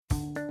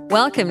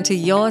Welcome to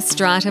Your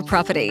Strata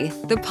Property,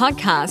 the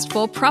podcast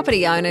for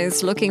property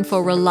owners looking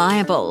for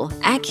reliable,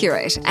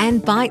 accurate,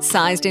 and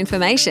bite-sized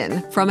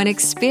information from an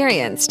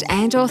experienced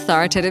and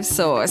authoritative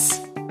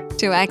source.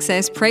 To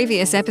access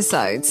previous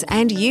episodes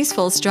and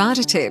useful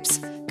strata tips,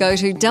 go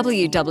to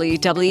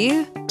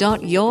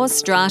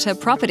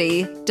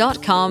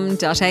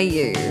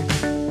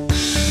www.yourstrataproperty.com.au.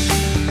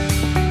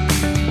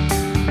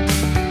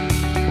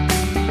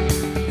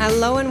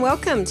 Hello and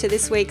welcome to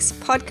this week's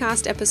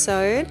podcast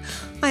episode.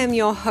 I am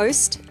your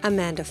host,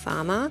 Amanda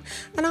Farmer,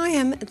 and I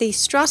am the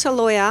strata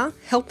lawyer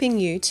helping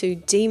you to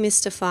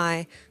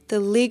demystify the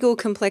legal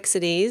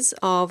complexities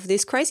of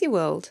this crazy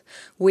world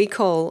we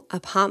call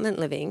apartment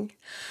living.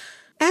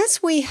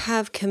 As we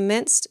have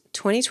commenced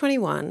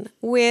 2021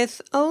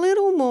 with a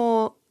little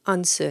more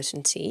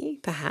uncertainty,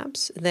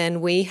 perhaps, than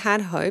we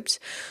had hoped,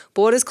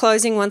 borders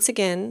closing once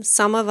again,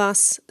 some of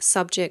us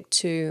subject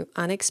to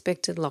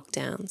unexpected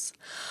lockdowns,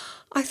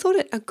 I thought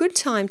it a good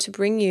time to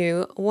bring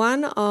you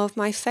one of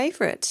my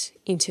favourite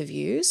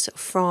interviews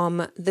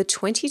from the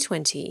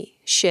 2020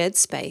 Shared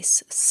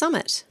Space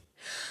Summit.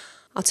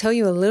 I'll tell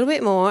you a little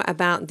bit more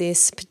about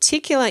this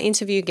particular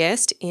interview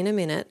guest in a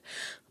minute,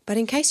 but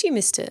in case you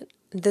missed it,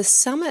 the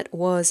summit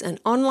was an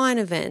online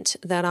event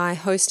that I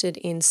hosted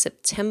in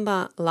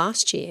September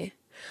last year,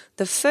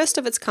 the first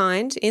of its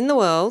kind in the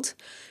world,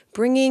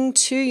 bringing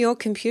to your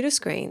computer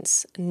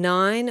screens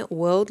 9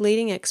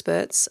 world-leading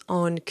experts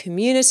on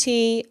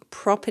community,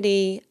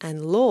 property,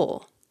 and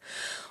law.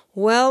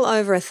 Well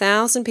over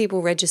 1,000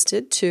 people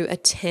registered to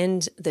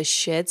attend the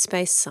Shared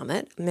Space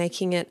Summit,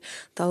 making it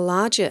the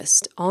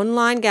largest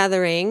online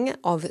gathering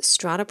of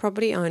strata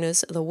property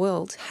owners the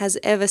world has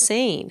ever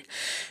seen.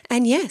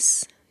 And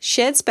yes,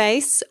 Shared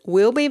Space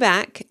will be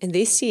back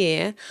this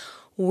year.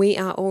 We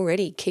are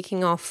already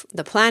kicking off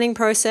the planning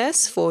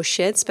process for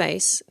Shared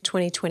Space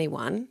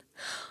 2021.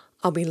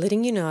 I'll be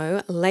letting you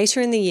know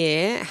later in the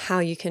year how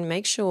you can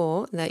make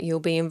sure that you'll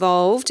be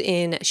involved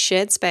in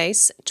Shared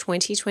Space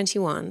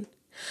 2021.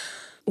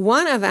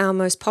 One of our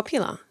most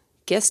popular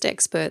guest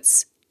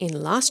experts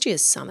in last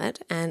year's summit,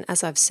 and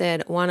as I've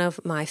said, one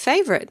of my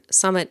favourite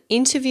summit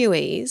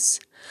interviewees,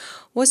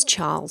 was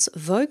Charles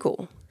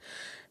Vogel,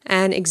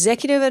 an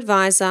executive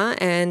advisor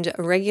and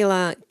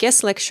regular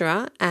guest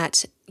lecturer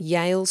at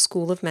Yale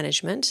School of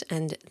Management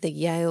and the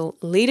Yale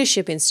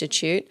Leadership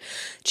Institute.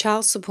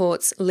 Charles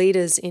supports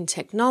leaders in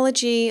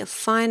technology,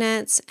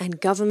 finance, and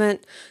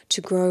government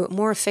to grow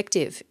more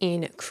effective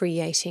in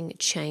creating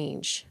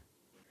change.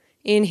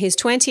 In his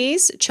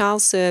 20s,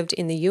 Charles served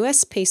in the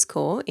US Peace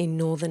Corps in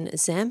northern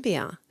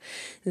Zambia.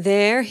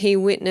 There, he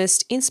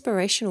witnessed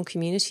inspirational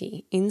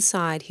community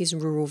inside his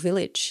rural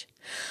village.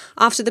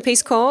 After the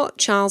Peace Corps,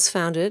 Charles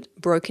founded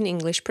Broken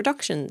English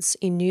Productions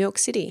in New York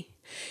City.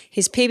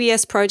 His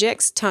PBS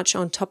projects touch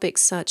on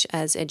topics such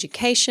as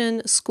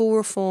education, school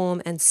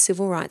reform, and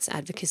civil rights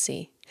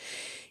advocacy.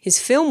 His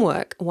film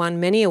work won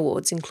many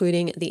awards,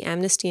 including the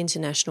Amnesty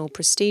International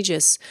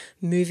prestigious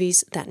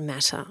Movies That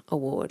Matter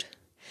award.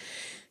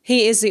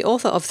 He is the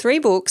author of 3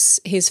 books.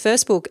 His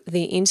first book,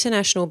 the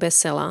international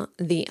bestseller,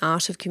 The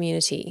Art of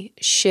Community,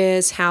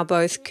 shares how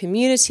both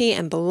community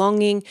and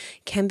belonging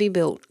can be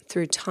built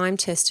through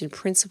time-tested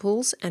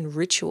principles and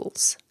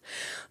rituals.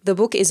 The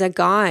book is a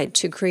guide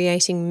to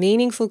creating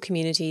meaningful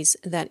communities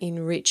that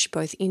enrich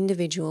both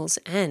individuals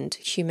and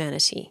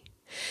humanity.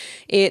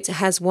 It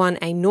has won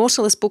a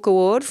Nautilus Book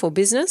Award for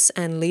business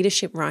and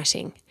leadership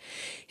writing.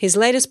 His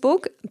latest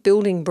book,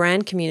 Building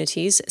Brand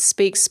Communities,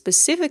 speaks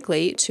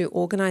specifically to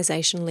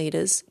organisation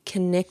leaders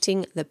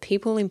connecting the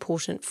people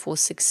important for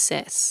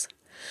success.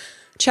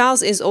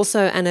 Charles is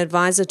also an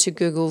advisor to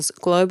Google's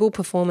global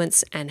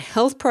performance and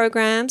health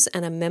programs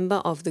and a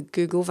member of the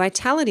Google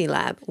Vitality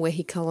Lab, where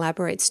he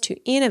collaborates to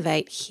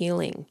innovate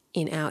healing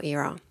in our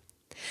era.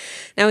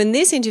 Now, in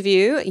this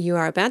interview you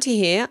are about to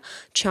hear,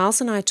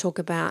 Charles and I talk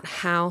about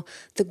how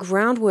the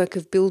groundwork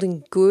of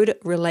building good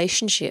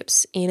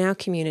relationships in our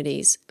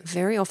communities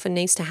very often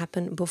needs to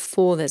happen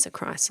before there's a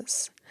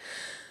crisis.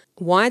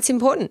 Why it's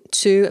important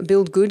to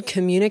build good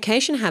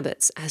communication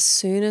habits as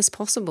soon as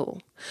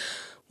possible.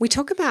 We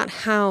talk about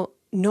how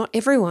not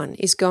everyone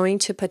is going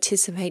to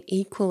participate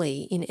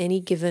equally in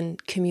any given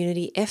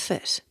community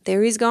effort.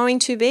 There is going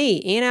to be,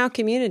 in our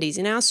communities,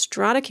 in our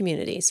strata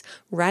communities,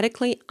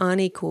 radically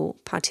unequal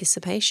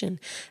participation,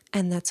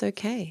 and that's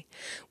okay.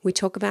 We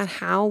talk about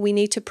how we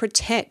need to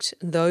protect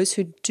those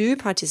who do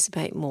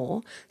participate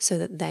more so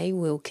that they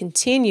will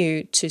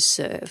continue to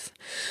serve.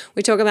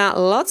 We talk about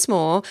lots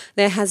more.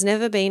 There has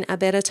never been a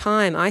better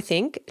time, I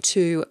think,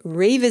 to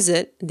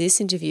revisit this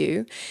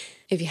interview.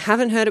 If you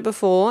haven't heard it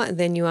before,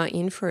 then you are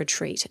in for a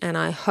treat, and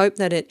I hope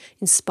that it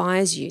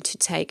inspires you to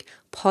take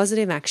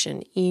positive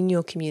action in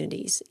your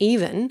communities,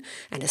 even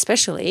and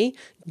especially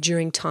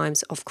during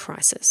times of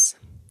crisis.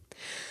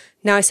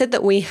 Now, I said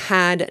that we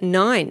had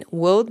 9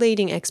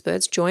 world-leading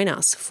experts join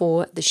us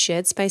for the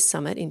Shared Space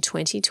Summit in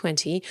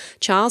 2020.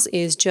 Charles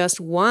is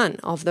just one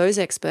of those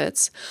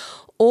experts.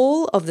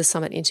 All of the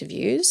summit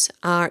interviews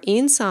are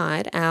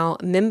inside our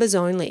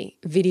members-only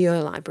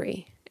video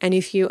library. And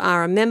if you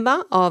are a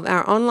member of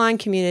our online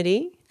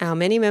community our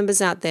many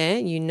members out there,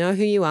 you know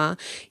who you are.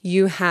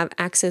 You have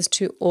access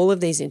to all of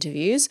these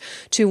interviews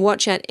to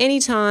watch at any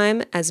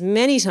time, as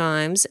many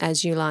times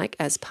as you like,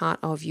 as part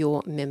of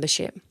your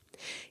membership.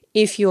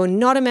 If you're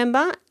not a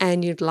member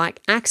and you'd like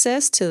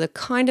access to the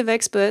kind of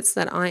experts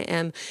that I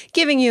am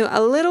giving you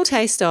a little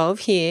taste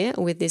of here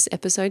with this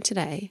episode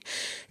today,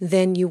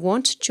 then you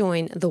want to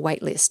join the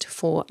waitlist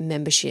for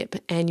membership,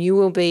 and you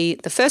will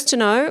be the first to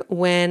know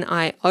when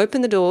I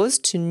open the doors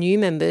to new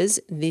members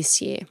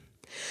this year.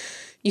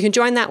 You can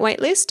join that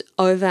waitlist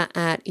over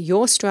at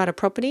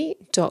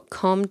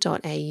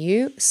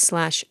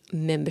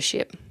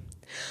yourstrataproperty.com.au/membership.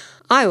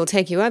 I will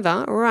take you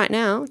over right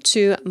now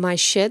to my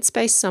Shared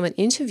Space Summit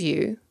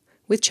interview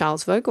with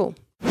Charles Vogel.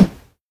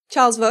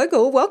 Charles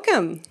Vogel,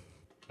 welcome.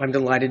 I'm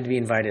delighted to be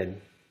invited.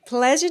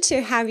 Pleasure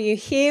to have you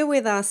here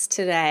with us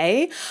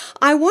today.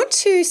 I want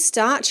to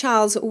start,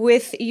 Charles,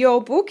 with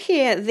your book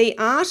here, The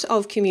Art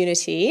of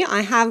Community.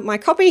 I have my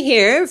copy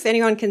here, if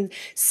anyone can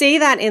see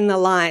that in the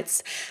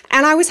lights.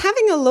 And I was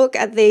having a look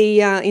at the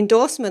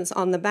endorsements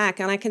on the back,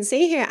 and I can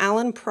see here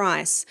Alan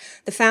Price,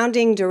 the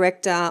founding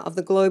director of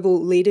the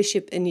Global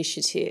Leadership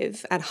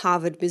Initiative at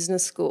Harvard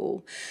Business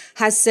School,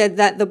 has said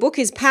that the book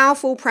is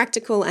powerful,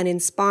 practical, and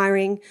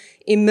inspiring.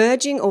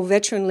 Emerging or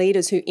veteran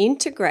leaders who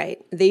integrate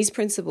these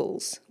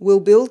principles will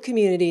build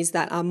communities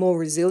that are more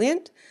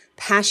resilient,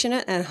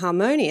 passionate, and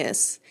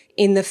harmonious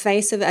in the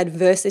face of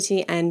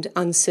adversity and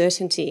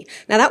uncertainty.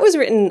 Now, that was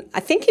written, I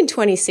think, in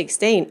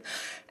 2016.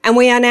 And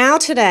we are now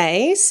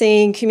today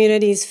seeing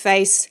communities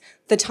face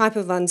the type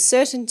of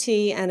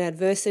uncertainty and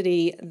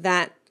adversity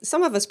that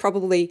some of us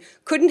probably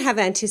couldn't have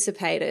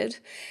anticipated.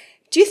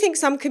 Do you think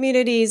some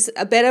communities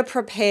are better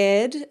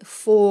prepared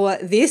for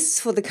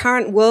this, for the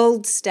current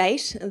world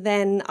state,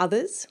 than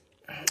others?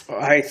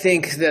 I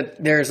think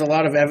that there's a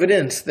lot of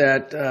evidence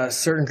that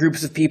certain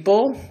groups of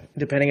people,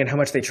 depending on how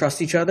much they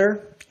trust each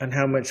other and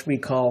how much we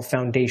call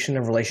foundation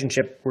of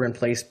relationship were in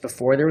place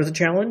before there was a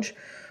challenge,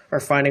 are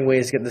finding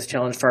ways to get this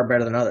challenge far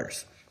better than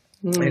others.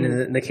 And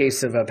in the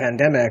case of a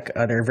pandemic,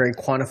 there are very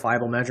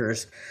quantifiable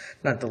measures,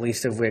 not the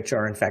least of which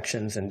are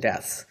infections and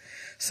deaths.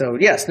 So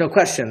yes, no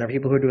question, there are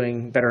people who are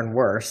doing better and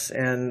worse.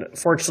 And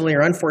fortunately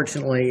or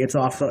unfortunately, it's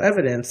also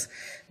evidence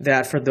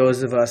that for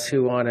those of us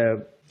who want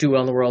to do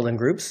well in the world in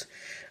groups,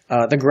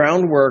 the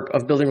groundwork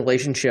of building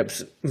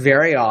relationships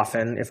very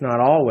often, if not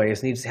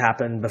always, needs to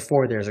happen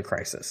before there's a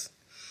crisis.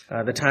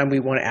 The time we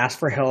want to ask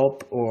for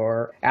help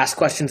or ask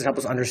questions that help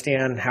us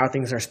understand how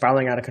things are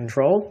spiraling out of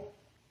control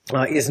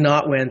is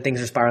not when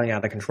things are spiraling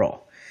out of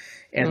control.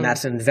 And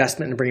that's an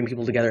investment in bringing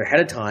people together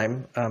ahead of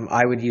time.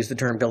 I would use the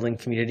term building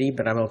community,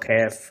 but I'm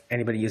okay if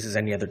anybody uses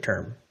any other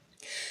term.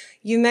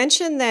 You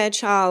mentioned there,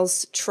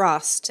 Charles,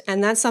 trust,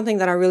 and that's something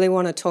that I really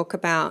want to talk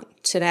about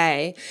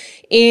today.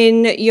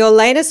 In your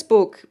latest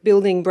book,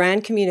 Building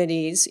Brand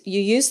Communities,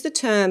 you use the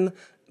term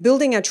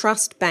building a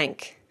trust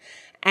bank.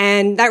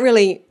 And that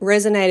really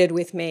resonated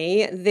with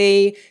me.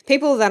 The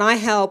people that I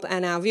help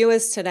and our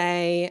viewers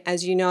today,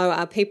 as you know,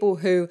 are people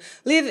who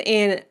live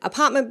in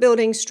apartment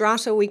buildings,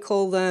 strata we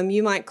call them.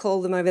 You might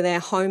call them over there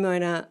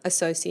homeowner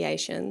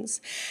associations.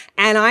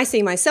 And I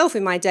see myself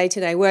in my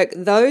day-to-day work,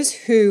 those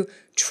who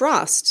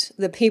trust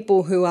the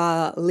people who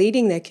are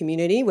leading their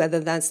community, whether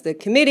that's the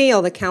committee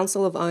or the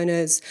council of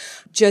owners,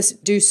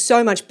 just do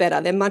so much better.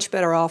 They're much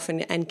better off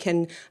and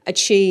can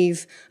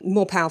achieve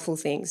more powerful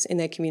things in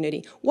their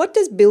community. What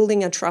does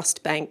building a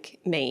trust bank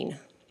mean?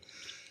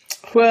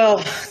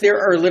 Well, there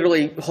are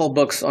literally whole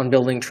books on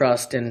building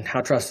trust and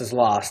how trust is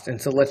lost.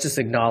 And so let's just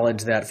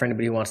acknowledge that for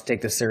anybody who wants to take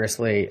this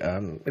seriously,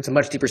 it's a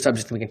much deeper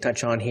subject than we can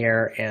touch on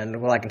here.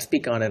 And while I can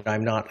speak on it,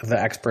 I'm not the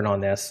expert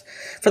on this.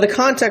 For the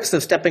context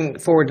of stepping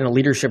forward in a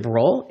leadership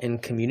role in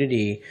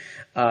community,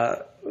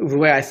 the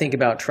way I think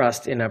about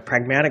trust in a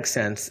pragmatic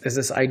sense is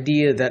this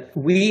idea that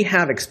we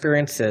have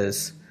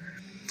experiences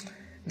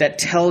that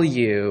tell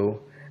you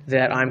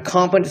that I'm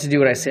competent to do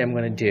what I say I'm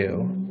going to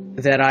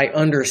do, that I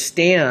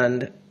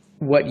understand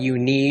what you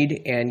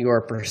need and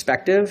your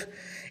perspective,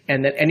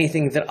 and that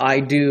anything that I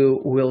do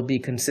will be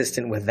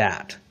consistent with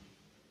that.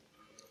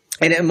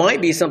 And it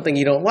might be something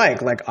you don't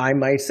like. Like I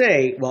might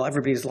say, well,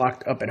 everybody's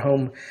locked up at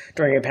home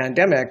during a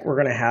pandemic. We're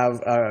going to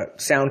have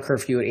a sound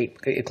curfew at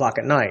 8 o'clock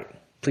at night.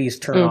 Please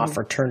turn off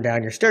or turn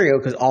down your stereo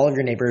because all of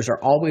your neighbors are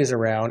always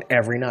around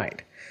every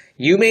night.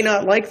 You may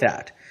not like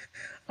that.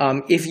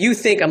 If you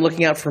think I'm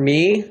looking out for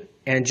me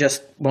and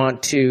just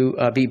want to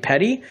be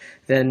petty,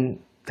 then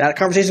that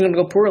conversation is going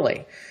to go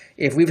poorly.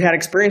 If we've had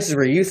experiences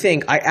where you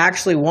think, I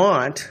actually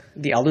want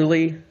the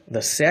elderly,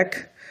 the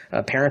sick,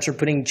 parents are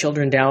putting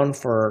children down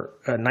for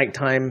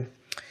nighttime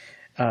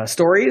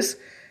stories,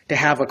 to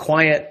have a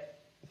quiet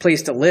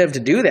place to live to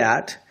do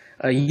that,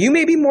 you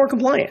may be more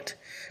compliant.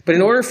 But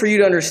in order for you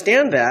to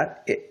understand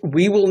that,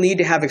 we will need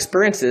to have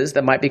experiences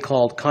that might be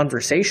called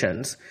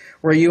conversations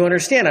where you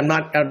understand I'm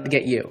not out to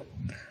get you.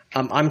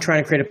 I'm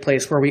trying to create a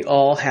place where we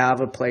all have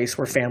a place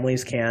where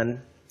families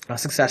can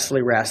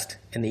successfully rest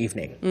in the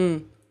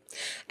evening.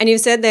 And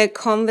you've said that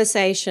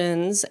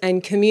conversations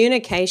and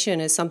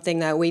communication is something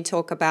that we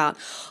talk about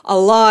a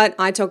lot.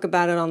 I talk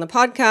about it on the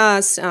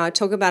podcast. I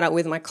talk about it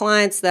with my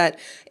clients, that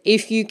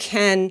if you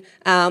can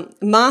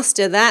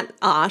master that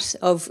art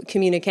of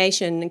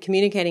communication and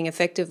communicating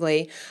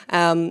effectively,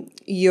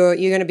 you're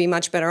going to be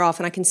much better off.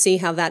 And I can see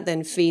how that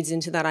then feeds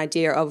into that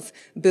idea of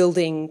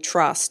building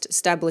trust,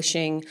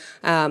 establishing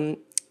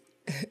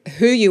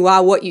who you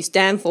are, what you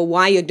stand for,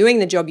 why you're doing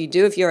the job you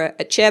do. If you're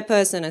a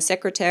chairperson, a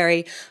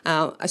secretary,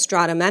 a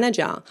strata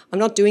manager, I'm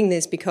not doing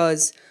this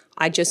because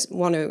I just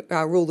want to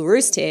rule the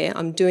roost here.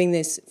 I'm doing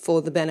this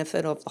for the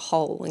benefit of the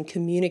whole and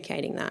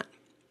communicating that.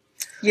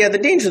 Yeah, the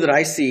danger that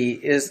I see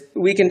is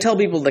we can tell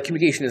people that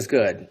communication is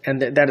good,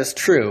 and that is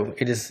true.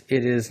 It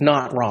is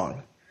not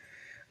wrong.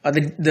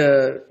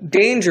 The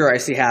danger I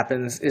see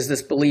happens is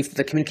this belief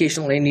that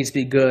communication only needs to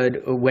be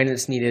good when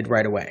it's needed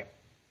right away.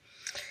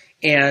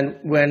 And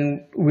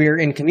when we're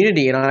in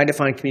community, and I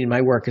define community in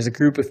my work as a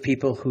group of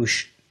people who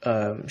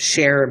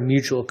share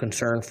mutual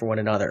concern for one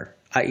another,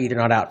 i.e. they're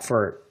not out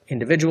for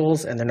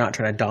individuals and they're not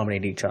trying to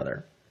dominate each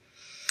other.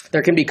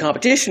 There can be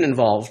competition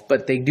involved,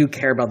 but they do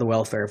care about the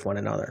welfare of one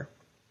another.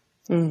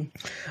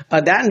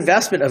 That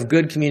investment of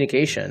good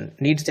communication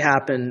needs to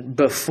happen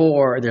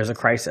before there's a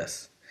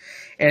crisis.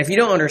 And if you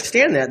don't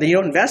understand that, then you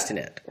don't invest in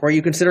it, or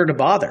you consider it a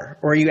bother,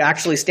 or you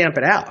actually stamp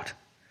it out.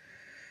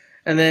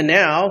 And then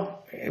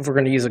now, if we're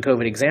going to use a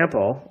COVID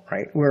example,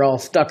 right, we're all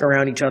stuck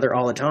around each other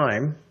all the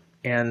time,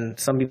 and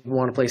some people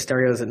want to play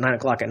stereos at 9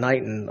 o'clock at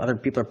night, and other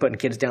people are putting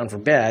kids down for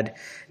bed.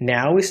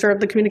 Now we start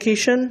the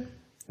communication.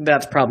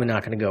 That's probably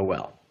not going to go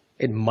well.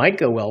 It might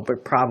go well,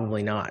 but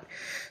probably not.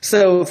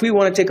 So if we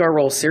want to take our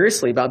role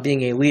seriously about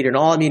being a leader, and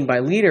all I mean by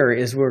leader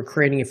is we're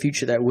creating a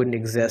future that wouldn't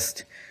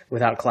exist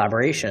without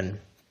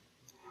collaboration,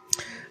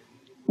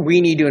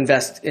 we need to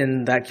invest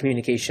in that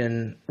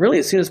communication really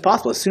as soon as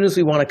possible. As soon as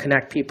we want to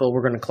connect people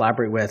we're going to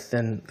collaborate with,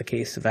 in the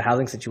case of a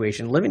housing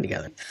situation, living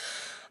together.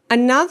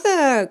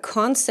 Another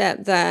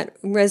concept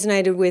that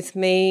resonated with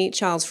me,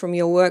 Charles, from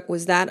your work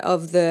was that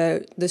of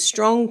the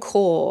strong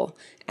core.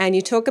 And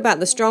you talk about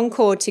the strong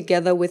core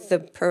together with the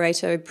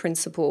Pareto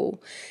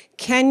principle.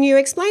 Can you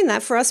explain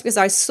that for us? Because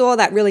I saw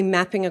that really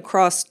mapping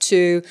across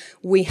to,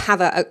 we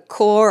have a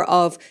core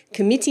of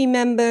committee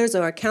members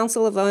or a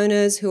council of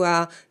owners who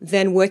are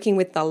then working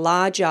with the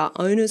larger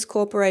owners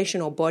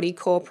corporation or body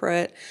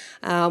corporate.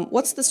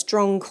 What's the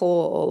strong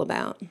core all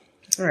about?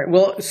 All right.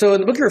 Well, so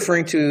the book you're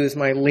referring to is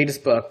my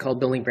latest book called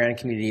Building Brand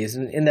Communities.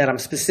 And in that, I'm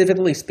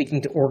specifically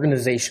speaking to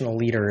organizational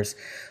leaders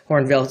who are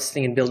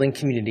investing in building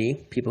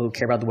community, people who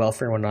care about the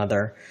welfare of one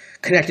another,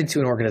 connected to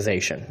an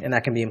organization. And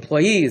that can be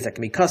employees, that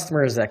can be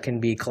customers, that can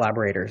be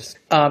collaborators.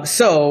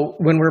 So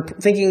when we're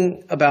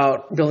thinking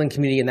about building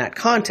community in that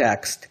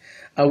context,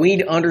 we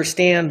need to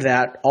understand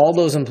that all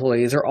those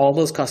employees or all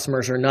those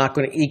customers are not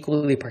going to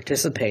equally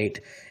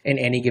participate in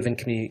any given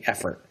community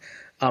effort.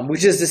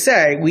 Which is to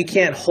say, we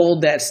can't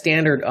hold that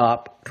standard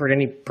up for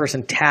any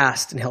person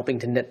tasked in helping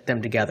to knit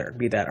them together,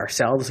 be that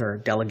ourselves or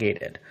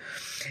delegated.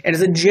 And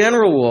as a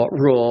general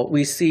rule,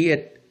 we see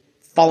it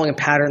following a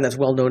pattern that's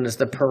well known as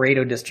the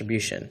Pareto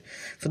distribution.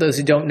 For those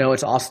who don't know,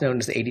 it's also known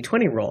as the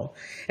 80-20 rule.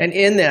 And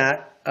in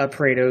that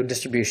Pareto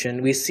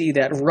distribution, we see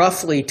that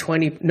roughly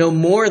no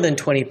more than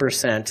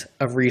 20%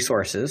 of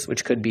resources,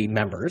 which could be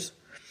members,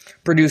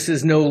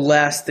 produces no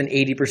less than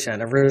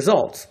 80% of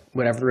results,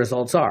 whatever the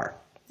results are.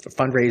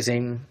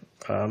 Fundraising,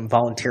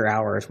 volunteer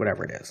hours,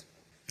 whatever it is.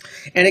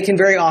 And it can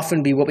very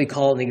often be what we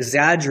call an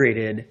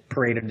exaggerated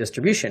Pareto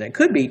distribution. It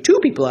could be 2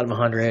 people out of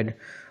 100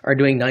 are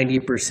doing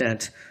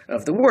 90%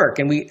 of the work.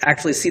 And we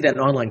actually see that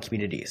in online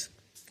communities,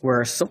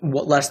 where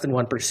less than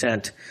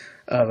 1%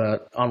 of an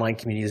online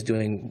community is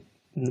doing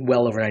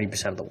well over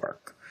 90% of the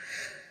work.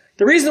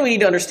 The reason we need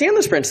to understand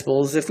this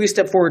principle is if we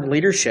step forward in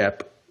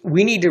leadership,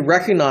 we need to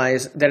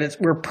recognize that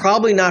we're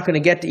probably not going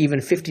to get to even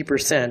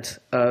 50%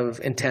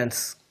 of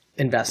intense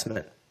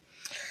investment.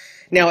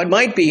 Now, it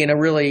might be in a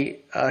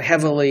really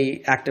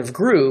heavily active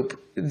group,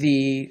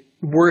 the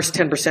worst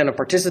 10% of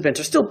participants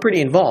are still pretty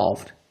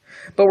involved,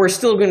 but we're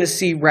still going to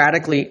see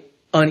radically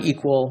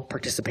unequal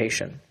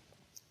participation.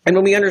 And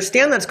when we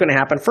understand that's going to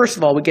happen, first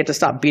of all, we get to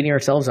stop beating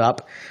ourselves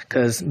up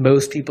because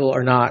most people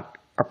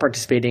are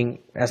participating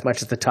as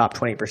much as the top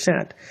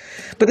 20%.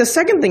 But the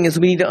second thing is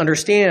we need to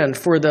understand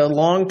for the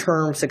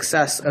long-term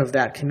success of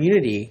that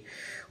community,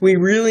 we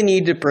really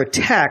need to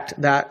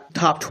protect that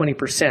top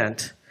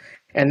 20%.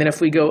 And then if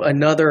we go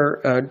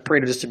another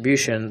Pareto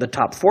distribution, the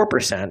top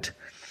 4%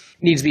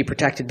 needs to be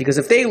protected, because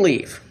if they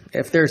leave,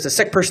 if there's a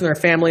sick person in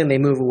their family and they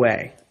move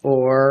away,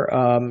 or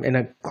in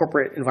a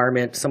corporate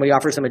environment, somebody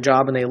offers them a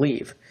job and they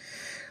leave,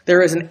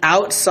 there is an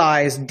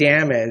outsized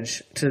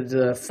damage to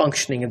the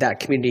functioning of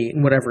that community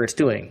in whatever it's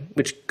doing,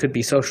 which could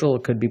be social,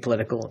 it could be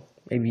political,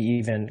 maybe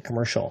even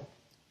commercial.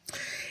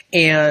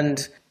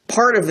 And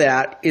part of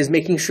that is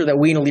making sure that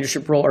we in a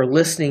leadership role are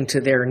listening to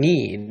their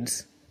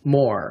needs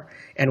more.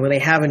 And when they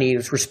have a need,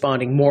 it's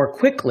responding more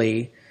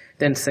quickly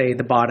than, say,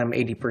 the bottom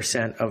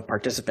 80% of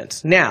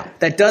participants. Now,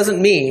 that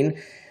doesn't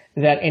mean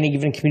that any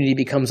given community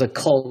becomes a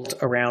cult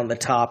around the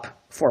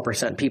top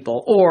 4%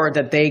 people, or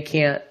that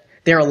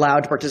they're allowed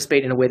to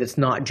participate in a way that's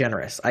not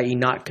generous, i.e.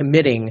 not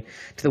committing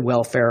to the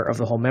welfare of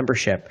the whole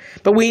membership.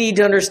 But we need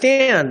to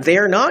understand they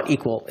are not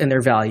equal in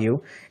their value,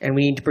 and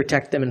we need to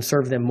protect them and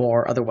serve them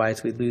more.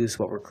 Otherwise, we lose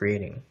what we're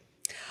creating.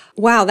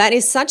 Wow, that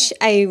is such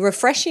a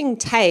refreshing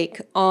take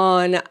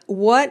on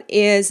what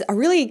is a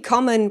really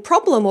common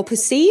problem, or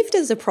perceived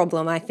as a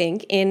problem, I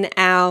think, in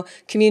our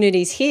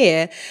communities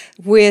here,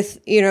 with,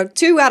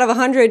 2 out of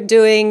 100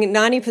 doing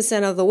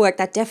 90% of the work.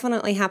 That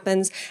definitely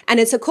happens. And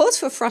it's a cause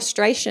for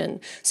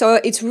frustration.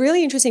 So it's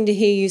really interesting to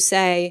hear you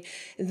say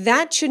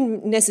that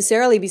shouldn't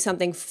necessarily be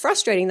something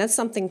frustrating. That's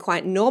something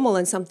quite normal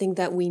and something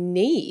that we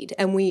need.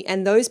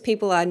 And those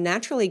people are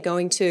naturally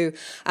going to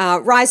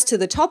rise to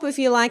the top, if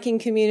you like, in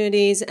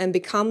communities and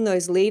become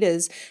those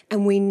leaders,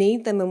 and we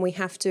need them and we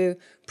have to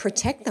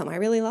protect them. I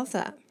really love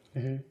that.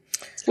 Mm-hmm.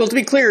 Well, to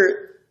be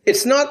clear,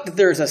 it's not that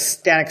there's a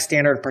static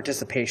standard of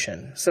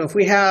participation. So if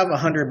we have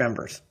 100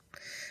 members,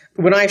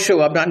 when I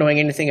show up not knowing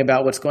anything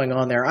about what's going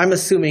on there, I'm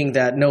assuming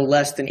that no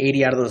less than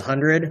 80 out of those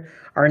 100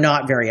 are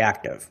not very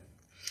active.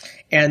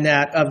 And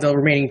that of the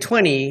remaining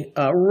 20,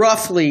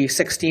 roughly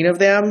 16 of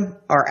them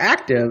are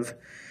active,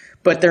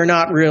 but they're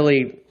not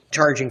really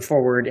charging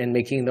forward and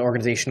making the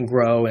organization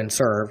grow and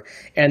serve.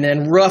 And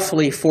then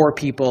roughly 4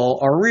 people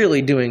are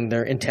really doing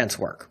their intense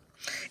work.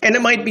 And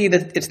it might be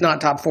that it's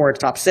not top 4, it's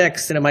top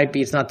 6, and it might be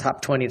it's not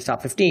top 20, it's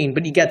top 15,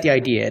 but you get the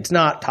idea. It's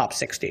not top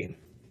 60.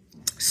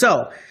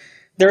 So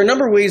there are a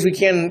number of ways we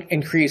can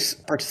increase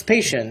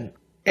participation.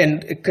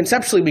 And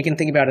conceptually, we can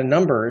think about in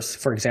numbers,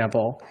 for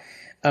example.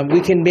 We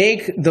can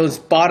make those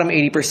bottom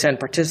 80%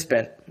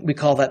 participant, we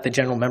call that the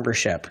general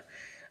membership.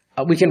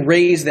 We can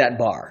raise that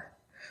bar.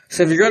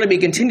 So if you're going to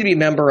continue to be a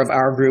member of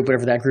our group,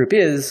 whatever that group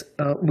is,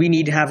 we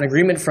need to have an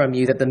agreement from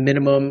you that the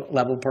minimum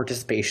level of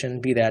participation,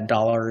 be that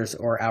dollars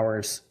or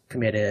hours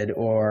committed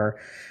or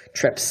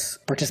trips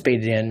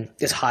participated in,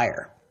 is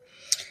higher.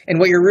 And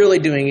what you're really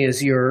doing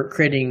is you're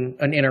creating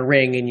an inner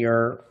ring, and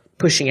you're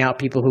pushing out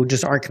people who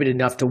just aren't committed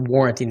enough to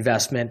warrant the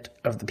investment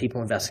of the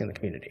people investing in the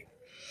community.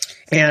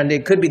 And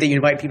it could be that you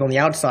invite people on the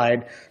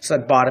outside, so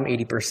that bottom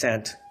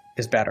 80%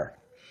 is better.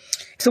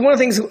 So one of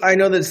the things I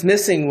know that's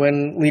missing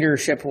when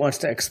leadership wants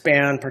to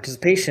expand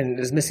participation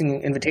is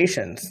missing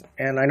invitations.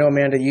 And I know,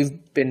 Amanda, you've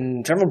been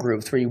in several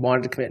groups where you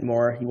wanted to commit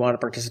more, you wanted to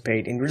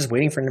participate, and you're just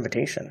waiting for an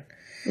invitation.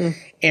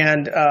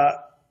 And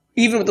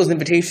even with those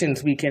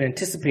invitations, we can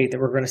anticipate that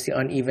we're going to see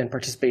uneven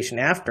participation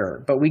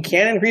after. But we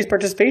can increase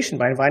participation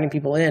by inviting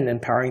people in,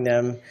 empowering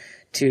them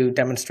to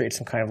demonstrate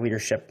some kind of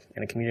leadership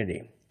in a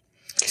community.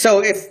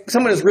 So if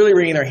someone is really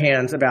wringing their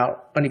hands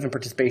about uneven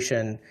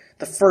participation,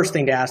 the first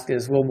thing to ask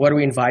is, well, what are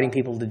we inviting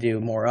people to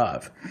do more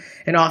of?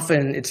 And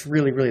often it's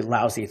really, really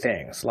lousy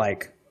things,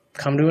 like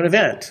come to an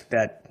event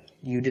that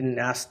you didn't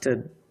ask to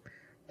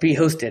be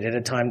hosted at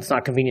a time that's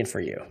not convenient for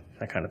you,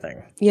 that kind of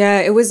thing. Yeah,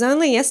 it was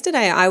only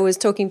yesterday I was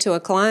talking to a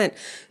client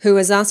who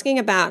was asking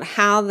about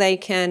how they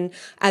can,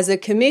 as a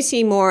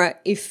committee, more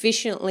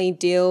efficiently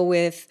deal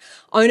with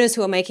owners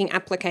who are making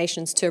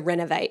applications to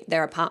renovate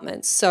their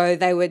apartments. So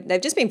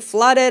they've just been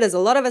flooded, as a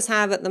lot of us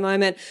have at the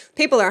moment.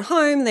 People are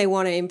home, they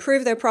want to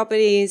improve their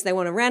properties, they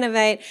want to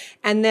renovate,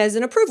 and there's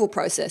an approval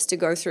process to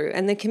go through,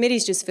 and the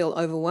committees just feel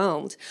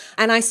overwhelmed.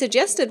 And I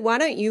suggested, why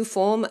don't you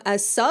form a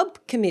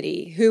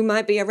subcommittee who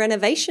might be a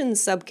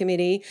renovations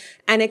subcommittee,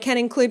 and it can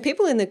include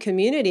people in the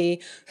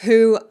community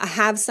who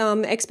have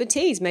some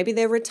expertise. Maybe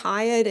they're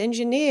retired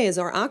engineers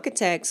or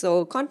architects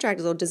or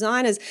contractors or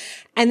designers,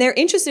 and they're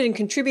interested in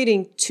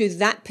contributing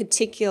to that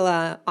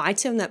particular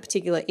item, that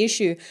particular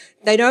issue.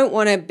 They don't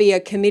want to be a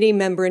committee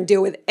member and deal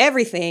with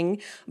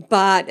everything,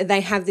 but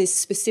they have this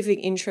specific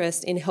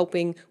interest in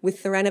helping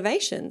with the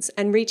renovations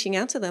and reaching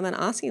out to them and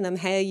asking them,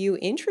 hey, are you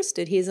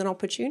interested? Here's an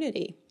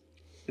opportunity.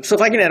 So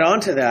if I can add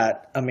on to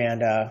that,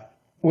 Amanda,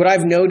 what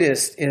I've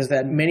noticed is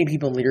that many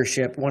people in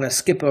leadership want to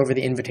skip over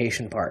the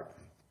invitation part.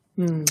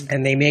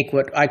 And they make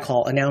what I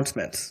call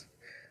announcements.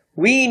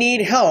 We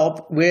need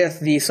help with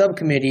the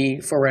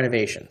subcommittee for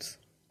renovations.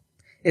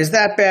 Is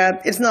that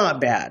bad? It's not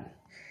bad.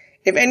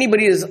 If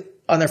anybody is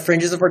on the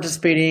fringes of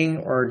participating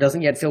or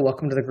doesn't yet feel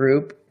welcome to the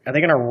group, are they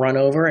going to run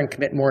over and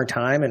commit more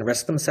time and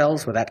risk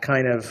themselves with that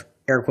kind of,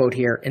 air quote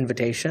here,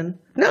 invitation?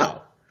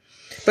 No.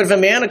 But if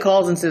Amanda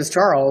calls and says,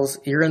 Charles,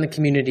 you're in the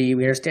community,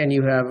 we understand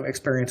you have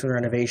experience with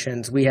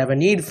renovations, we have a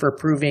need for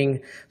approving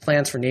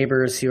plans for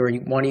neighbors who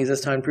want to use this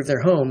time to improve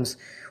their homes,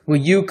 will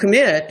you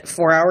commit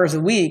 4 hours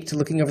a week to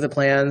looking over the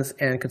plans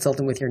and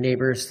consulting with your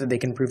neighbors so they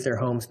can improve their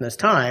homes in this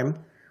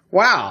time?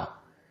 Wow.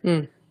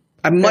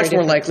 I'm much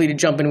more likely to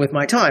jump in with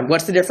my time.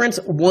 What's the difference?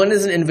 One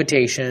is an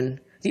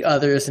invitation. The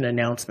other is an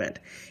announcement.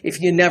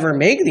 If you never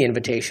make the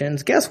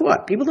invitations, guess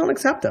what? People don't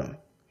accept them.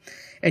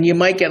 And you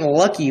might get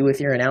lucky with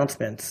your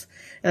announcements.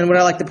 And what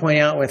I like to point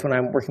out with when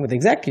I'm working with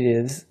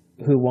executives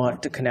who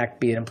want to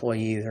connect, be it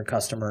employees or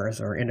customers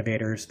or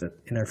innovators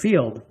in their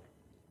field,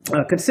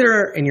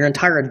 consider in your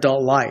entire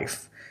adult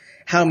life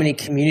how many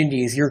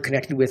communities you're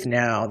connected with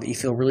now that you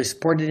feel really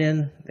supported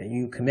in, that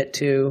you commit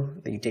to,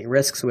 that you take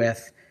risks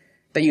with,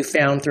 that you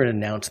found through an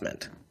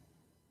announcement.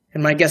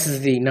 And my guess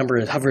is the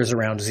number hovers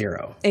around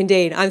 0.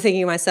 Indeed. I'm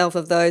thinking myself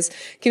of those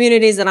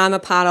communities that I'm a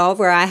part of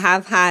where I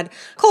have had,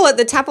 call it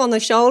the tap on the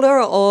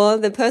shoulder or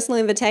the personal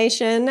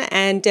invitation,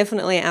 and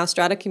definitely our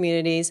strata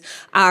communities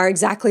are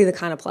exactly the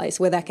kind of place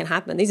where that can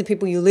happen. These are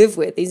people you live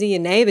with. These are your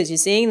neighbors. You're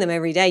seeing them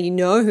every day. You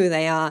know who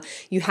they are.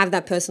 You have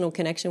that personal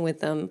connection with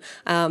them.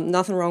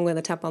 Nothing wrong with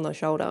a tap on the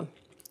shoulder.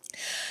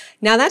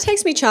 Now that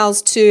takes me,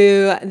 Charles,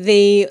 to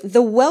the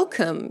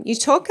welcome. You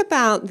talk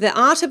about the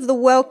art of the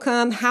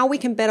welcome, how we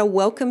can better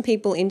welcome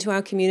people into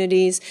our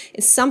communities.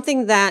 It's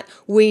something that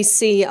we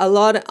see a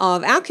lot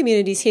of our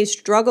communities here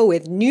struggle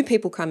with, new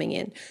people coming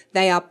in.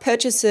 They are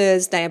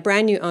purchasers, they are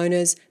brand new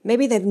owners.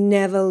 Maybe they've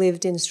never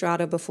lived in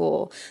strata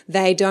before.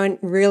 They don't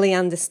really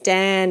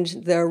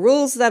understand the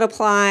rules that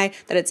apply,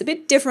 that it's a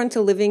bit different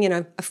to living in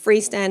a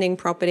freestanding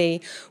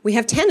property. We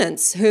have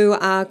tenants who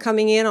are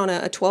coming in on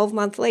a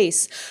 12-month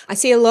lease. I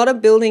see a lot of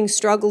buildings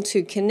struggle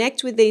to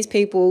connect with these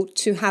people,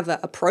 to have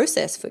a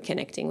process for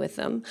connecting with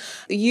them.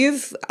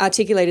 You've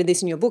articulated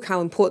this in your book,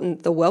 how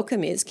important the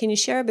welcome is. Can you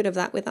share a bit of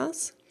that with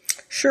us?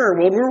 Sure.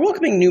 Well, we're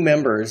welcoming new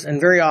members, and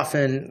very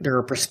often there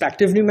are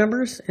prospective new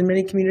members in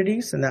many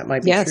communities, and that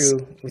might be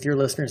true with your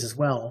listeners as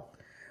well.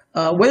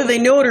 Whether they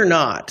know it or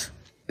not,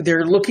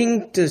 they're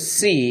looking to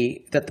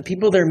see that the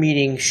people they're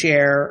meeting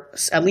share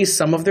at least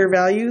some of their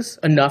values,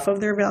 enough of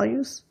their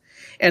values,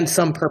 and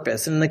some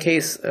purpose. And in the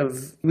case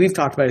of, we've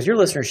talked about as your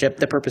listenership,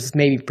 the purpose is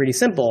maybe pretty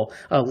simple: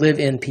 live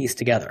in peace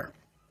together.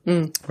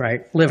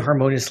 Right? Live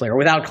harmoniously or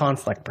without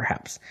conflict,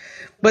 perhaps.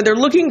 But they're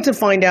looking to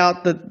find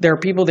out that there are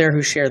people there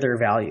who share their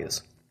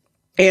values.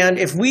 And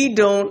if we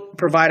don't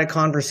provide a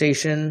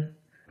conversation,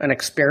 an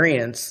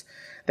experience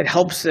that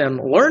helps them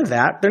learn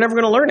that, they're never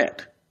going to learn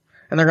it.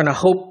 And they're going to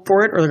hope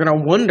for it, or they're going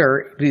to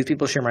wonder, do these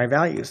people share my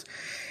values?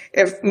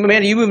 If,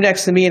 Amanda, you move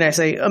next to me and I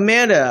say,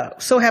 Amanda,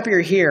 so happy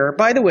you're here.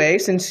 By the way,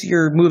 since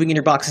you're moving in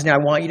your boxes now, I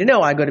want you to know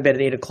I go to bed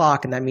at 8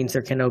 o'clock, and that means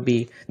there cannot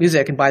be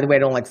music. And by the way, I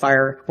don't like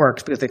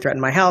fireworks because they threaten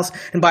my house.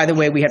 And by the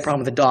way, we had a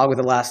problem with a dog with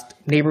the last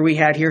neighbor we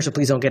had here, so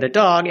please don't get a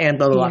dog, and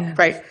blah, blah, blah.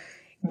 Right?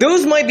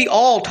 Those might be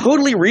all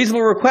totally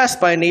reasonable requests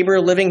by a neighbor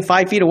living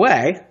 5 feet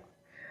away,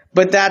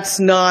 but that's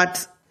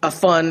not a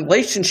fun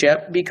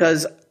relationship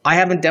because I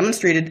haven't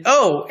demonstrated,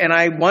 and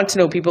I want to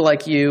know people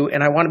like you,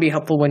 and I want to be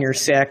helpful when you're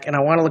sick, and I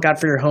want to look out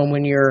for your home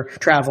when you're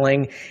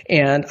traveling,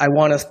 and I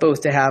want us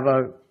both to have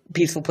a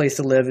peaceful place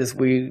to live as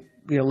we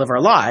live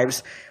our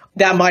lives.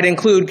 That might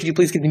include, could you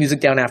please keep the music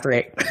down after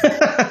 8?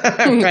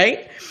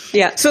 Right?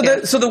 Yeah. So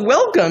the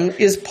welcome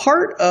is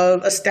part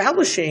of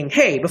establishing,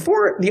 hey,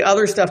 before the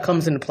other stuff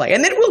comes into play,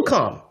 and it will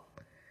come,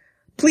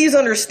 please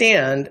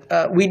understand,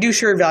 we do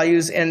share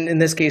values, and in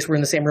this case, we're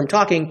in the same room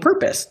talking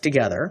purpose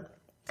together.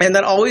 And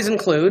that always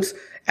includes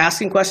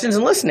asking questions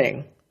and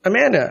listening.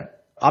 Amanda,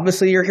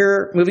 obviously you're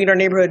here moving in our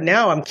neighborhood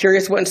now. I'm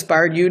curious what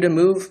inspired you to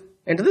move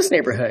into this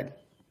neighborhood.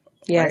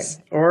 Yes.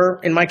 Right? Or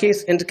in my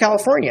case, into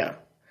California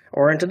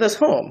or into this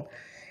home.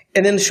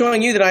 And then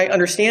showing you that I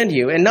understand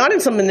you, and not in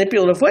some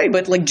manipulative way,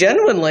 but like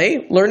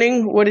genuinely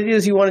learning what it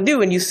is you want to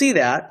do. And you see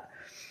that.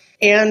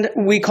 And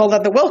we call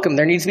that the welcome.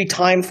 There needs to be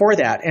time for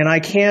that. And I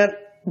can't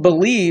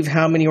believe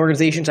how many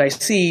organizations I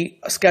see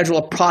schedule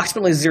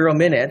approximately 0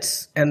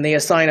 minutes, and they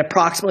assign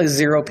approximately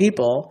 0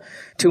 people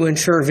to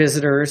ensure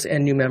visitors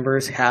and new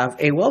members have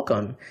a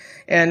welcome.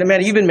 And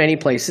Amanda, you've been many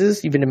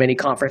places, you've been to many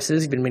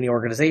conferences, you've been to many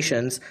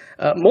organizations.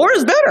 More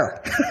is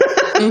better.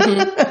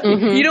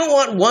 You don't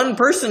want one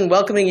person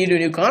welcoming you to a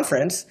new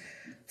conference.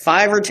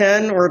 5 or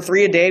 10 or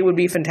 3 a day would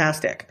be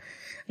fantastic.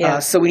 Yeah.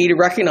 So we need to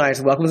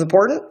recognize welcome is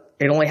important.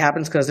 It only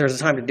happens because there's a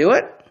time to do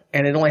it,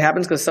 and it only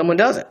happens because someone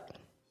does it.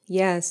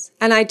 Yes.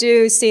 And I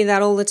do see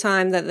that all the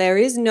time, that there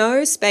is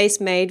no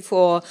space made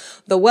for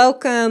the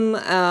welcome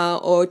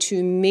or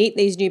to meet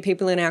these new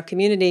people in our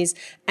communities.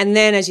 And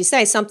then, as you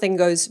say, something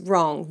goes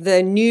wrong.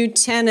 The new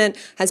tenant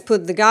has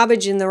put the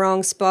garbage in the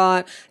wrong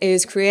spot,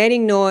 is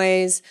creating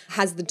noise,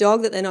 has the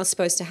dog that they're not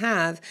supposed to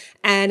have.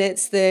 And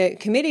it's the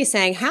committee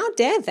saying, how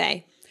dare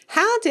they?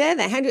 How dare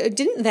they?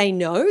 Didn't they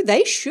know?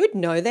 They should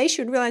know. They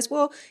should realize,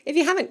 well, if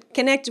you haven't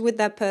connected with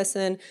that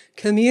person,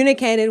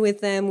 communicated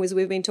with them, as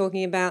we've been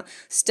talking about,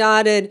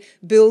 started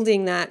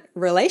building that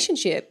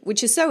relationship,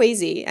 which is so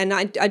easy. And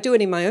I do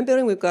it in my own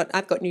building.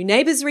 I've got new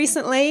neighbors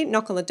recently,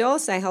 knock on the door,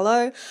 say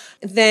hello.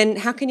 Then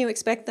how can you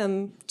expect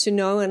them to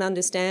know and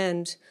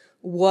understand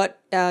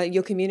what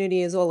your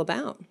community is all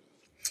about?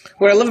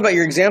 What I love about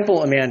your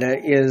example, Amanda,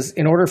 is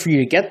in order for you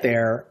to get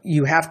there,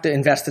 you have to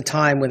invest the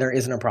time when there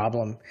isn't a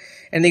problem.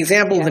 And the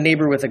example of the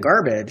neighbor with the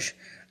garbage,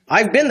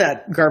 I've been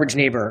that garbage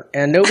neighbor,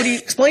 and nobody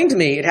explained to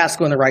me it has to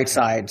go on the right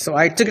side. So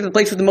I took it to the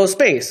place with the most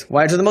space.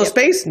 Why is there the most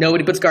space?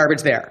 Nobody puts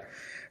garbage there,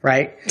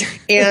 right?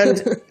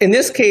 And in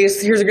this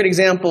case, here's a good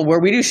example where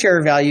we do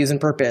share values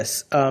and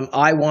purpose.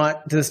 I want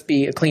this to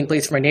be a clean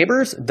place for my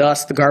neighbors,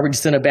 thus the garbage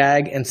is in a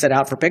bag and set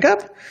out for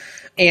pickup.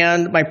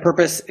 And my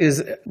purpose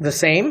is the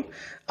same.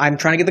 I'm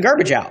trying to get the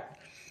garbage out.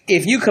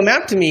 If you come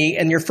out to me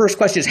and your first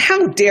question is,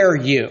 how dare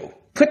you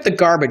put the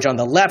garbage on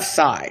the left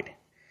side?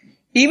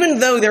 Even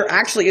though there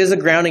actually is a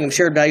grounding of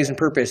shared values and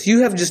purpose,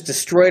 you have just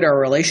destroyed our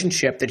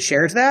relationship that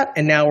shares that,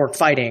 and now we're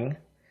fighting.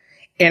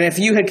 And if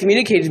you had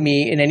communicated to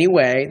me in any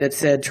way that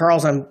said,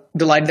 Charles, I'm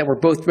delighted that we're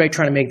both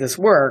trying to make this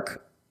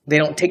work. They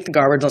don't take the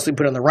garbage unless we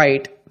put it on the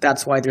right.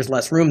 That's why there's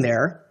less room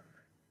there.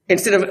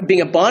 Instead of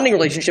being a bonding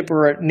relationship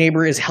where a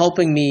neighbor is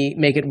helping me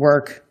make it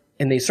work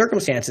in these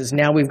circumstances,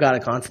 now we've got a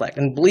conflict.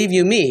 And believe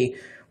you me,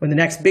 when the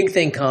next big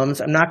thing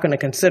comes, I'm not going to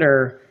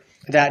consider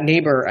that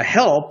neighbor a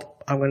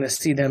help. I'm going to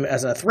see them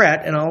as a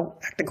threat, and I'll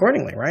act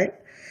accordingly, right?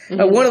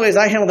 One of the ways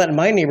I handle that in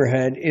my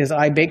neighborhood is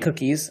I bake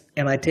cookies,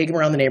 and I take them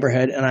around the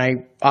neighborhood, and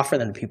I offer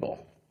them to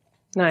people.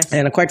 Nice.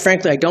 And quite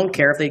frankly, I don't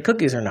care if they eat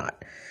cookies or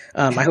not.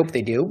 I hope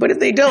they do. But if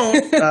they don't,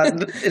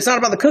 it's not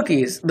about the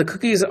cookies. The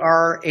cookies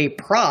are a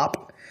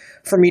prop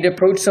for me to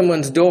approach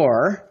someone's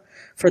door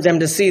for them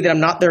to see that I'm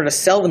not there to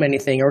sell them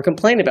anything or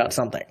complain about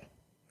something.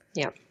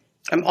 Yeah.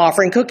 I'm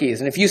offering cookies.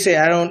 And if you say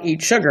I don't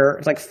eat sugar,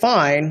 it's like,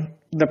 fine.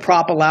 The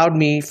prop allowed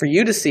me for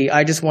you to see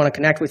I just want to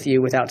connect with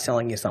you without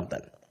selling you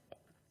something.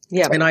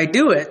 Yeah. And I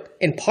do it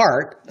in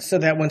part so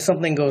that when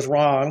something goes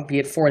wrong, be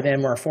it for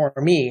them or for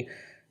me,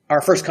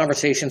 our first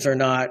conversations are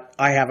not,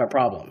 I have a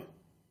problem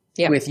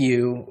with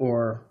you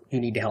or you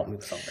need to help me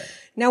with something.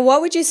 Now,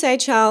 what would you say,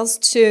 Charles,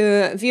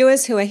 to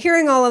viewers who are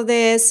hearing all of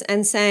this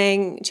and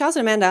saying, Charles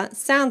and Amanda,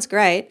 sounds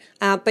great,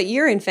 but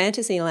you're in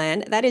fantasy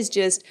land. That is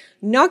just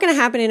not going to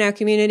happen in our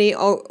community,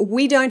 or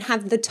we don't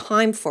have the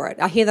time for it.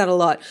 I hear that a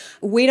lot.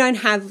 We don't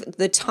have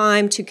the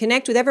time to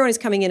connect with everyone who's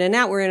coming in and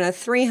out. We're in a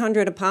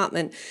 300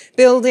 apartment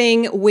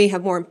building. We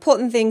have more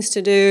important things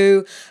to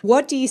do.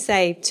 What do you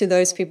say to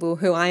those people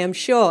who I am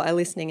sure are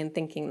listening and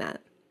thinking that?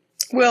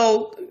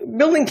 Well,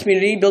 building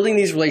community, building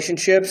these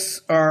relationships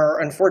are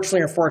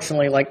unfortunately or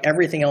fortunately like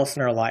everything else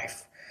in our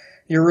life.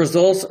 Your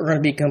results are going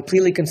to be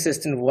completely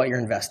consistent with what you're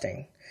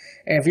investing.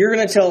 And if you're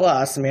going to tell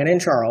us, Amanda and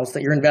Charles,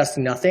 that you're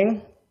investing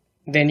nothing,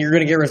 then you're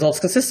going to get results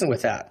consistent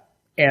with that.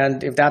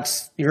 And if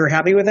you're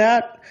happy with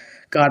that,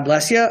 God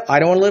bless you. I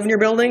don't want to live in your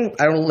building.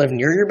 I don't want to live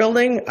near your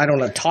building. I don't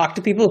want to talk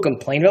to people who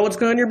complain about what's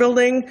going on in your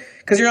building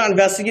because you're not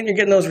investing it and you're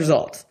getting those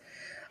results.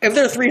 If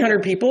there are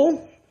 300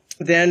 people,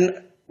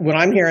 then what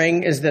I'm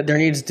hearing is that there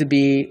needs to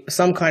be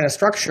some kind of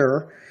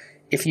structure,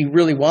 if you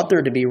really want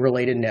there to be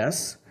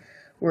relatedness,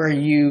 where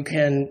you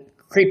can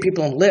create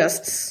people in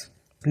lists,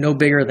 no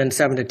bigger than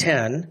 7 to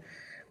 10.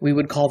 We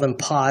would call them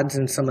pods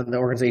in some of the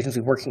organizations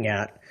we're working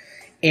at,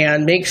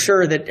 and make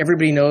sure that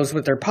everybody knows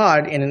what their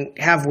pod and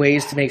have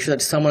ways to make sure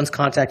that someone's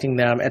contacting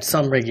them at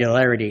some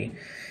regularity.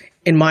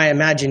 In my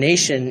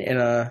imagination, in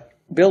a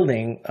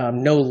building,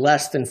 no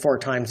less than 4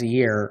 times a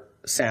year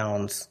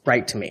sounds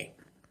right to me.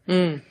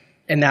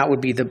 And that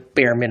would be the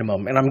bare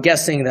minimum. And I'm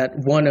guessing that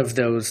one of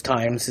those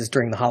times is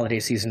during the holiday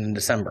season in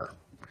December.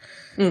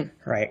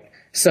 Right?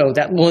 So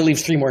that only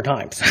leaves 3 more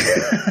times.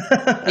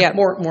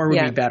 More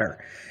would be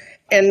better.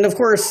 And of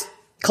course,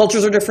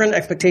 cultures are different,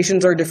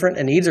 expectations are different,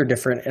 and needs are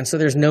different. And so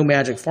there's no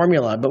magic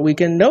formula. But we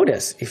can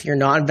notice if you're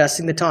not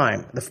investing the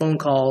time, the phone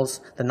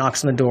calls, the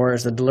knocks on the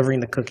doors, the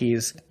delivering the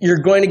cookies, you're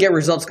going to get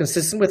results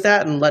consistent with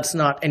that, and let's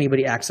not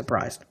anybody act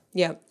surprised.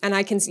 Yeah, and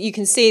you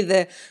can see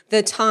the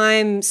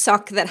time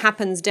suck that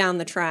happens down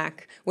the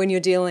track when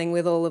you're dealing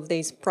with all of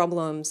these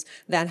problems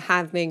that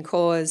have been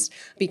caused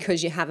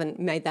because you haven't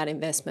made that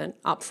investment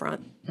up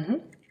front.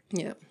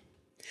 Yeah.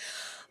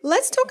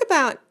 Let's talk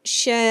about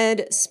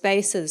shared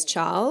spaces,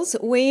 Charles.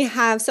 We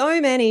have so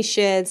many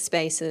shared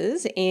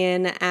spaces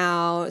in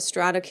our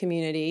strata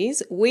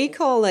communities. We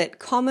call it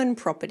common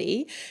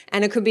property,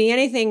 and it could be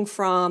anything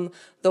from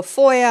the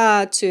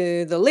foyer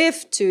to the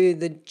lift to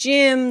the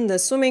gym, the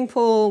swimming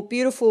pool,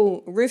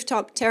 beautiful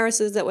rooftop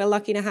terraces that we're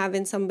lucky to have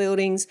in some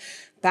buildings,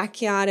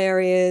 backyard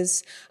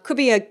areas. Could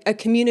be a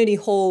community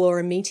hall or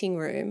a meeting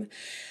room.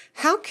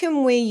 How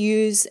can we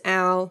use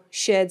our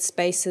shared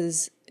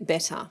spaces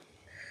better?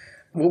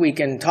 What we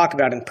can talk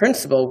about in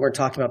principle, we're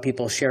talking about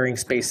people sharing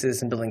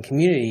spaces and building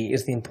community,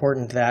 is the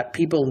important that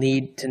people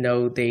need to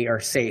know they are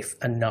safe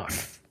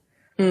enough.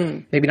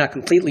 Maybe not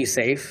completely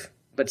safe,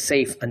 but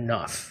safe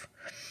enough.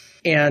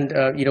 And,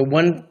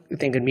 one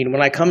thing could mean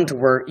when I come to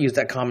work, use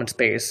that common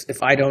space.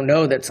 If I don't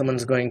know that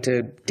someone's going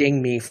to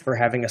ding me for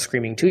having a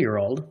screaming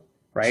 2-year-old,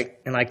 right?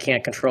 And I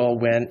can't control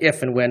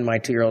if and when my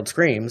 2-year-old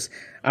screams,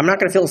 I'm not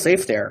going to feel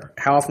safe there.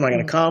 How often am I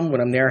going to come?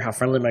 When I'm there, how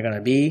friendly am I going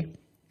to be?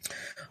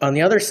 On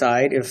the other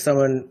side, if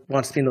someone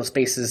wants to be in those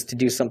spaces to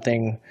do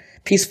something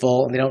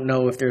peaceful and they don't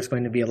know if there's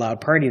going to be a loud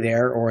party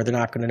there, or they're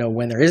not going to know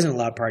when there isn't a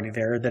loud party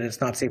there, then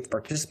it's not safe to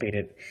participate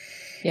in.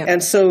 Yep.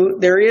 And so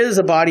there is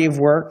a body of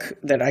work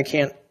that I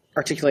can't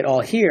articulate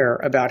all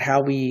here about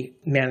how we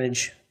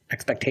manage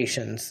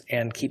expectations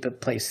and keep a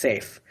place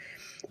safe.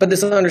 But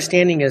this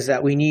understanding is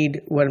that we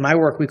need what in my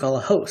work we call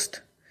a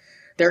host.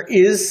 There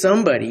is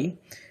somebody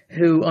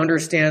who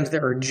understands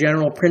there are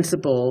general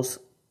principles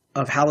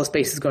of how the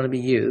space is going to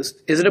be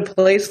used. Is it a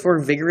place for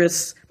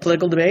vigorous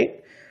political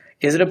debate?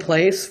 Is it a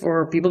place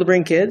for people to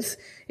bring kids?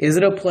 Is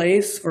it a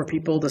place for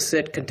people to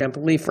sit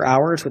contemplatively for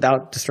hours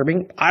without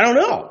disturbing? I don't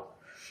know.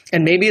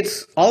 And maybe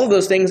it's all of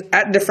those things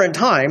at different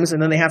times, and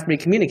then they have to be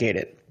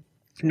communicated.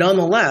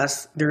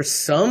 Nonetheless, there's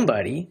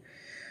somebody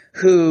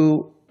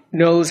who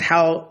knows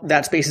how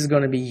that space is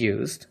going to be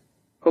used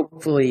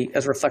hopefully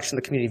as a reflection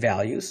of the community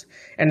values,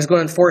 and is going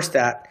to enforce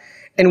that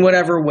in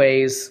whatever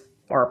ways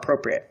are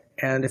appropriate.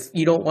 And if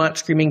you don't want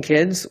screaming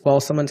kids while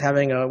someone's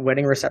having a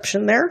wedding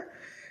reception there,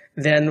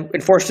 then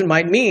enforcement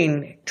might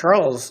mean,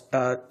 Charles,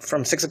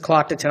 from 6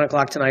 o'clock to 10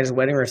 o'clock tonight is a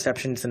wedding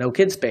reception. It's a no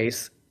kid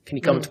space. Can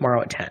you come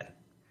tomorrow at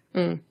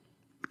 10?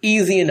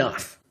 Easy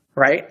enough,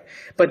 right?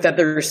 But that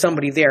there's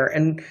somebody there.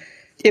 And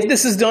if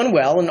this is done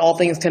well, and all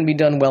things can be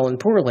done well and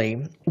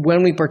poorly,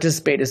 when we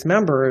participate as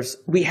members,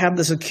 we have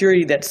the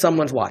security that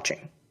someone's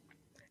watching,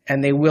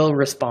 and they will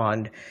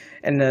respond.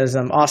 And as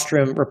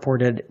Ostrom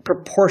reported,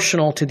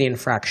 proportional to the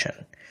infraction.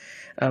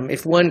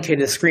 If one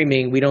kid is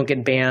screaming, we don't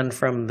get banned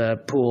from the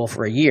pool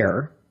for a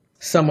year.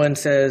 Someone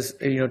says,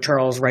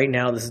 Charles, right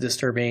now this is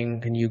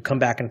disturbing. Can you come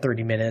back in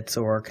 30 minutes?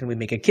 Or can we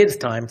make a kids'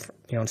 time,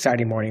 on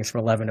Saturday mornings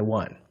from 11 to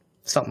 1?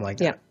 Something like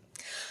that.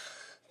 Yeah.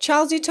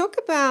 Charles, you talk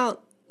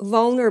about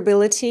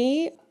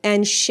vulnerability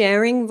and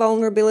sharing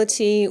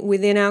vulnerability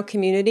within our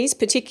communities,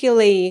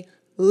 particularly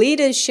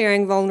leaders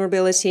sharing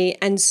vulnerability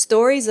and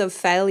stories of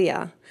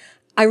failure.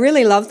 I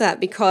really love that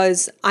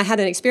because I had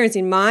an experience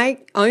in my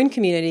own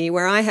community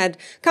where I had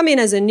come in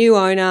as a new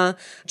owner,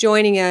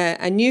 joining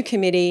a new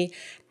committee,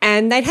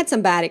 and they'd had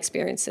some bad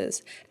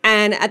experiences.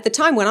 And at the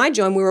time when I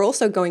joined, we were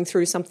also going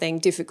through something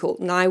difficult,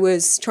 and I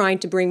was trying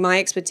to bring my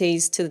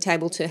expertise to the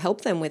table to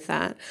help them with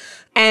that.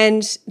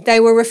 And they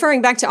were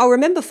referring back to,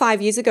 remember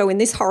 5 years ago when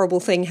this horrible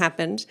thing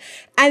happened?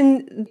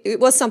 And it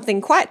was something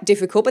quite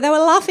difficult, but they were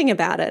laughing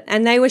about it.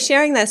 And they were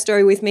sharing that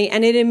story with me,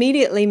 and it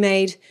immediately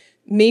made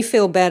me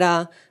feel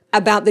better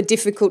about the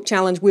difficult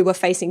challenge we were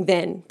facing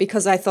then,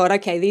 because I thought,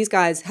 okay, these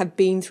guys have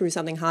been through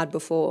something hard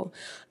before.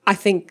 I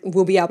think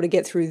we'll be able to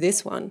get through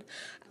this one.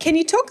 Can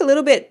you talk a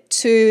little bit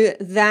to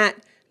that?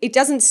 It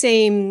doesn't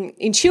seem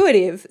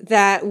intuitive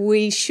that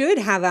we should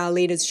have our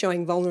leaders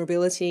showing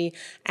vulnerability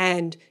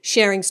and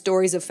sharing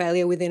stories of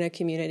failure within a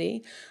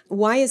community.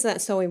 Why is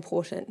that so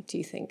important, do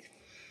you think?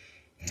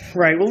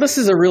 Right. Well, this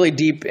is a really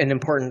deep and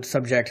important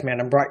subject,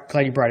 man. I'm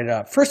glad you brought it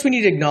up. First, we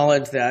need to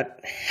acknowledge that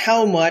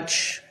how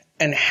much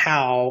and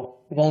how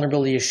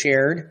vulnerability is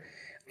shared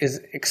is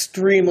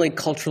extremely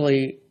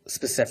culturally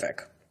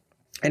specific.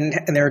 And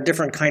there are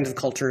different kinds of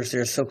cultures.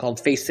 There's so-called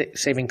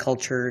face-saving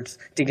cultures,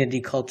 dignity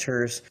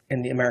cultures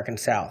in the American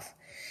South.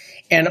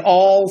 And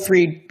all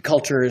three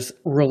cultures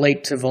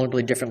relate to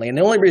vulnerability differently. And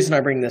the only reason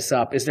I bring this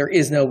up is there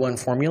is no one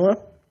formula.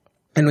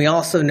 And we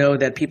also know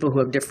that people who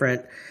have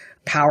different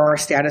power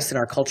status in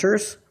our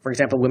cultures, for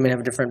example, women have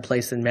a different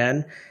place than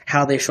men,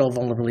 how they show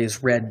vulnerability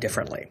is read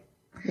differently.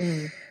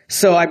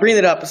 So I bring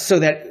that up so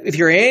that if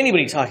you're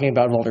anybody talking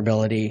about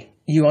vulnerability,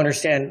 you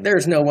understand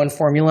there's no one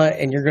formula,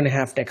 and you're going to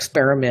have to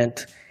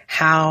experiment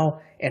how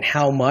and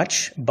how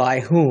much by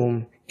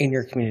whom in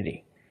your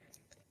community.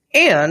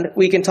 And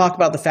we can talk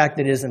about the fact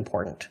that it is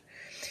important.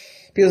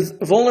 Because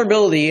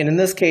vulnerability, and in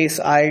this case,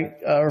 I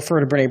refer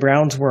to Brene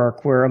Brown's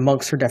work, where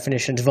amongst her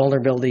definitions,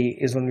 vulnerability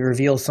is when we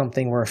reveal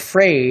something we're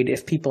afraid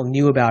if people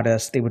knew about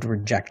us, they would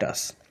reject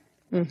us.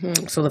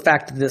 So the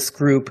fact that this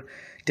group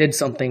did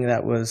something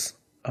that was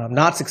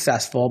not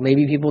successful,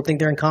 maybe people would think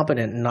they're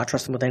incompetent and not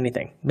trust them with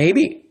anything.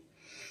 Maybe.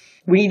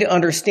 We need to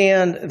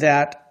understand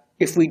that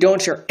if we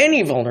don't share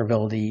any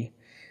vulnerability,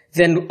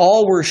 then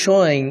all we're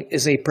showing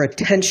is a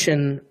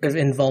pretension of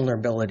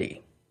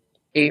invulnerability,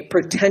 a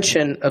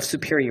pretension of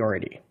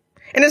superiority.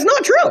 And it's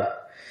not true,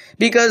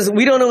 because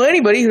we don't know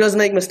anybody who doesn't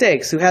make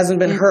mistakes, who hasn't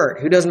been hurt,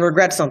 who doesn't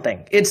regret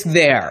something. It's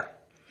there.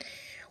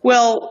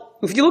 Well,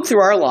 if you look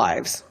through our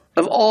lives,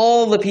 of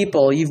all the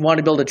people you've wanted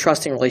to build a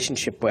trusting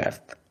relationship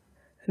with,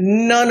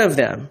 none of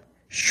them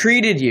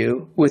treated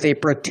you with a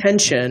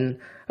pretension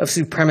of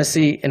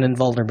supremacy and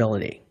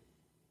invulnerability.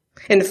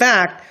 In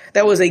fact,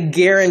 that was a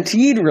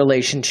guaranteed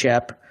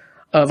relationship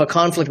of a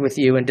conflict with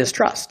you and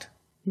distrust.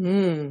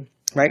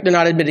 Right? They're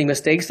not admitting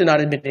mistakes. They're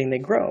not admitting they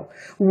grow.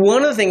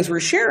 One of the things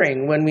we're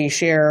sharing when we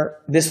share,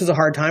 this was a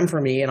hard time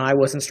for me and I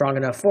wasn't strong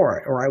enough for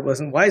it, or I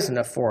wasn't wise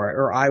enough for it,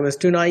 or I was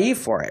too naive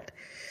for it,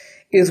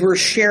 is we're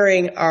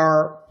sharing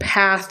our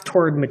path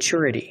toward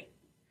maturity.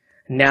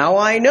 Now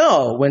I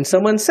know when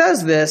someone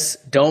says this,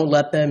 don't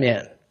let them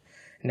in.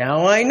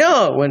 Now I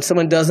know when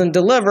someone doesn't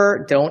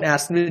deliver, don't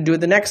ask them to do it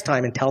the next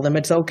time and tell them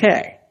it's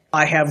okay.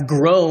 I have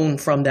grown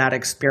from that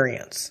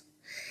experience.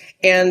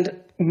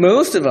 And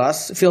most of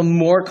us feel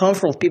more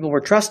comfortable with people we're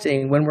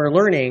trusting when we're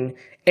learning,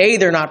 A,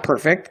 they're not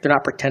perfect, they're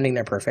not pretending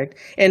they're perfect,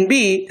 and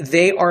B,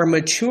 they are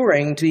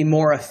maturing to be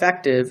more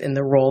effective in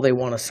the role they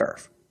want to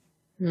serve.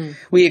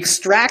 We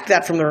extract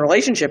that from the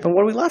relationship, and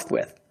what are we left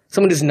with?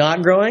 Someone who's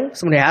not growing,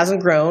 someone who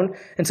hasn't grown,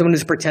 and someone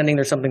who's pretending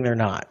there's something they're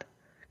not.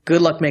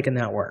 Good luck making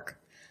that work.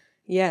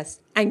 Yes,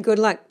 and good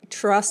luck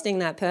trusting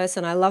that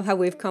person. I love how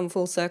we've come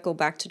full circle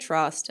back to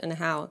trust and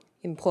how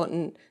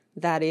important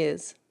that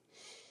is.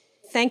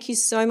 Thank you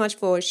so much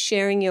for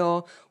sharing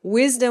your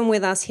wisdom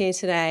with us here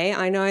today.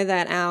 I know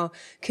that our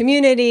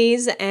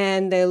communities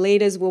and their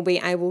leaders will be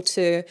able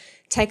to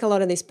take a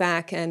lot of this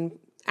back and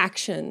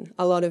action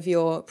a lot of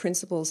your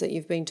principles that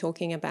you've been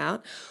talking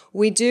about.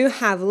 We do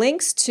have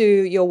links to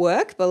your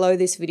work below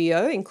this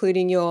video,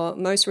 including your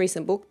most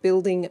recent book,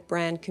 Building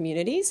Brand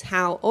Communities,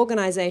 How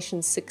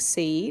Organizations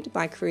Succeed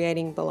by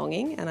Creating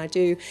Belonging. And I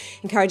do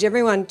encourage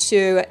everyone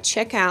to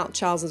check out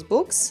Charles's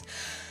books.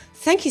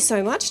 Thank you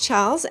so much,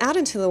 Charles. Out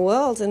into the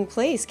world, and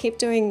please keep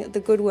doing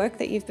the good work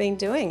that you've been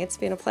doing. It's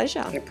been a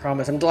pleasure. I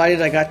promise. I'm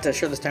delighted I got to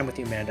share this time with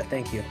you, Amanda.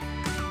 Thank you.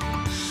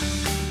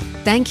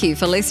 Thank you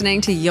for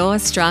listening to Your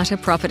Strata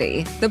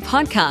Property, the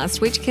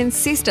podcast which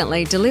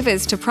consistently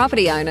delivers to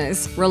property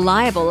owners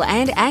reliable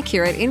and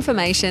accurate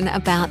information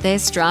about their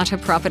strata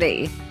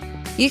property.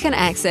 You can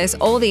access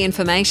all the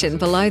information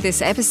below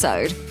this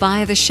episode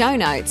via the show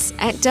notes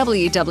at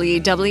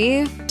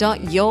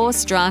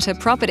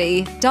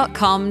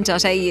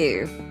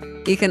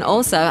www.yourstrataproperty.com.au. You can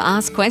also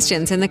ask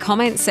questions in the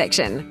comments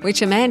section,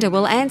 which Amanda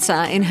will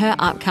answer in her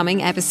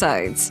upcoming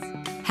episodes.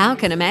 How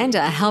can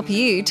Amanda help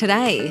you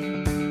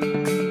today?